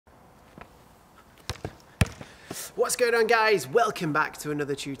What's going on, guys? Welcome back to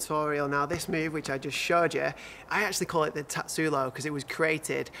another tutorial. Now this move which I just showed you, I actually call it the Tatsulo because it was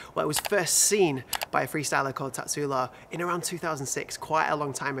created, well, it was first seen by a freestyler called Tatsulo in around 2006, quite a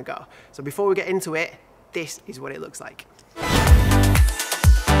long time ago. So before we get into it, this is what it looks like.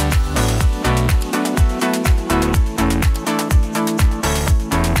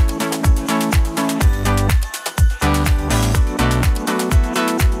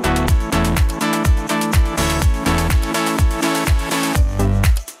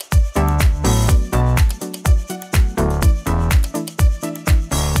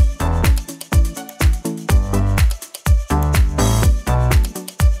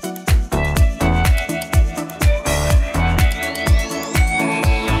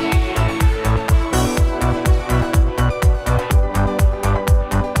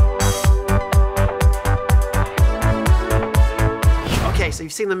 So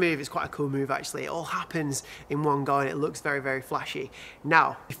you've seen the move, it's quite a cool move actually. It all happens in one go and it looks very, very flashy.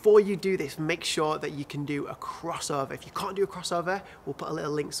 Now, before you do this, make sure that you can do a crossover. If you can't do a crossover, we'll put a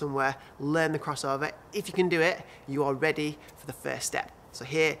little link somewhere. Learn the crossover. If you can do it, you are ready for the first step. So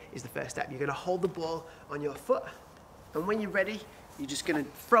here is the first step. You're gonna hold the ball on your foot, and when you're ready, you're just gonna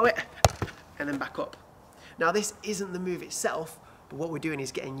throw it and then back up. Now this isn't the move itself, but what we're doing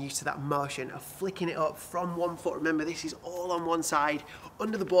is getting used to that motion of flicking it up from one foot. Remember, this is all on one side,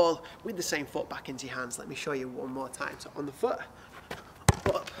 under the ball, with the same foot back into your hands. Let me show you one more time. So on the foot,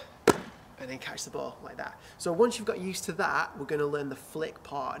 up, and then catch the ball like that. So once you've got used to that, we're gonna learn the flick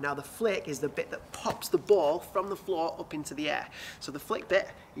part. Now the flick is the bit that pops the ball from the floor up into the air. So the flick bit,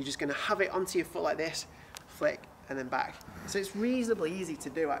 you're just gonna have it onto your foot like this, flick, and then back. So it's reasonably easy to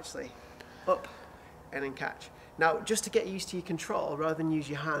do actually. Up, and then catch. Now, just to get used to your control, rather than use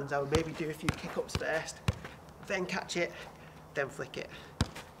your hands, I would maybe do a few kick-ups first, then catch it, then flick it.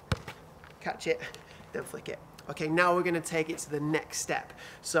 Catch it, then flick it. Okay, now we're gonna take it to the next step.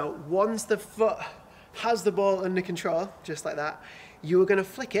 So once the foot has the ball under control, just like that, you're gonna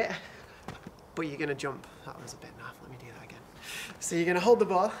flick it, but you're gonna jump. That was a bit naff, let me do that again. So you're gonna hold the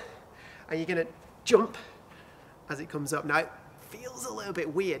ball, and you're gonna jump as it comes up. Now, it feels a little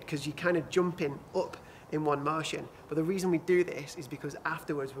bit weird, because you're kind of jumping up in one motion, but the reason we do this is because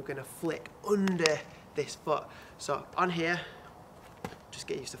afterwards we're going to flick under this foot. So on here, just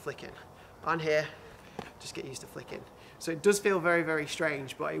get used to flicking. On here, just get used to flicking. So it does feel very, very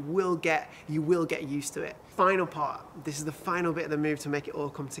strange, but you will get used to it. Final part, this is the final bit of the move to make it all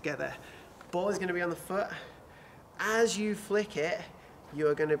come together. Ball is going to be on the foot. As you flick it,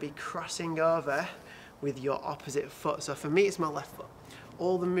 you're going to be crossing over with your opposite foot. So for me, it's my left foot.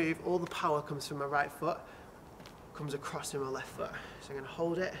 All the move, all the power comes from my right foot, comes across to my left foot. So I'm gonna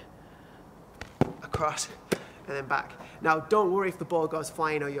hold it, across, and then back. Now, don't worry if the ball goes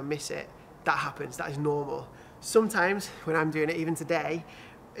flying or you miss it. That happens, that is normal. Sometimes, when I'm doing it, even today,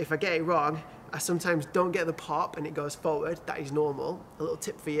 if I get it wrong, I sometimes don't get the pop and it goes forward. That is normal. A little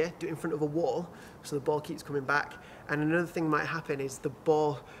tip for you, do it in front of a wall so the ball keeps coming back. And another thing might happen is the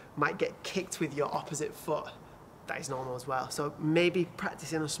ball might get kicked with your opposite foot. That is normal as well. So maybe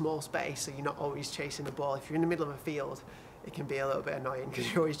practice in a small space so you're not always chasing the ball. If you're in the middle of a field, it can be a little bit annoying because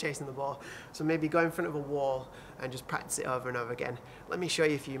you're always chasing the ball. So maybe go in front of a wall and just practice it over and over again. Let me show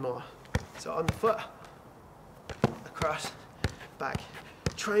you a few more. So on the foot, across, back.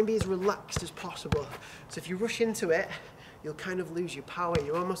 Try and be as relaxed as possible. So if you rush into it, you'll kind of lose your power.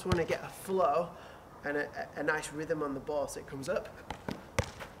 You almost want to get a flow and a nice rhythm on the ball. So it comes up,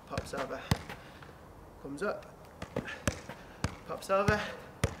 pops over, comes up, pops over,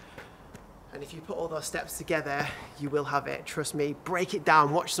 and if you put all those steps together, you will have it. Trust me, break it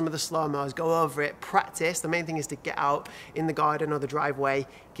down, watch some of the slow-mos, go over it, practice. The main thing is to get out in the garden or the driveway,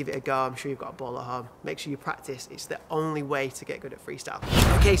 give it a go. I'm sure you've got a ball at home. Make sure you practice. It's the only way to get good at freestyle.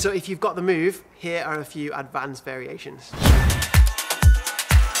 Okay, so if you've got the move, here are a few advanced variations.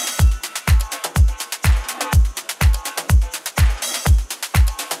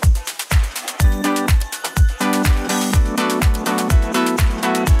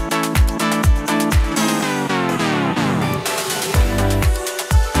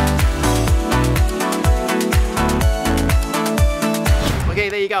 Okay,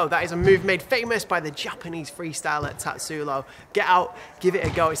 there you go. That is a move made famous by the Japanese freestyler Tatsulo. Get out, give it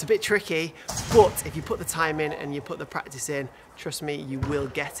a go. It's a bit tricky, but if you put the time in and you put the practice in, trust me, you will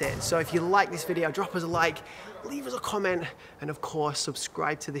get it. So if you like this video, drop us a like, leave us a comment, and of course,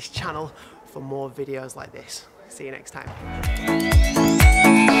 subscribe to this channel for more videos like this. See you next time.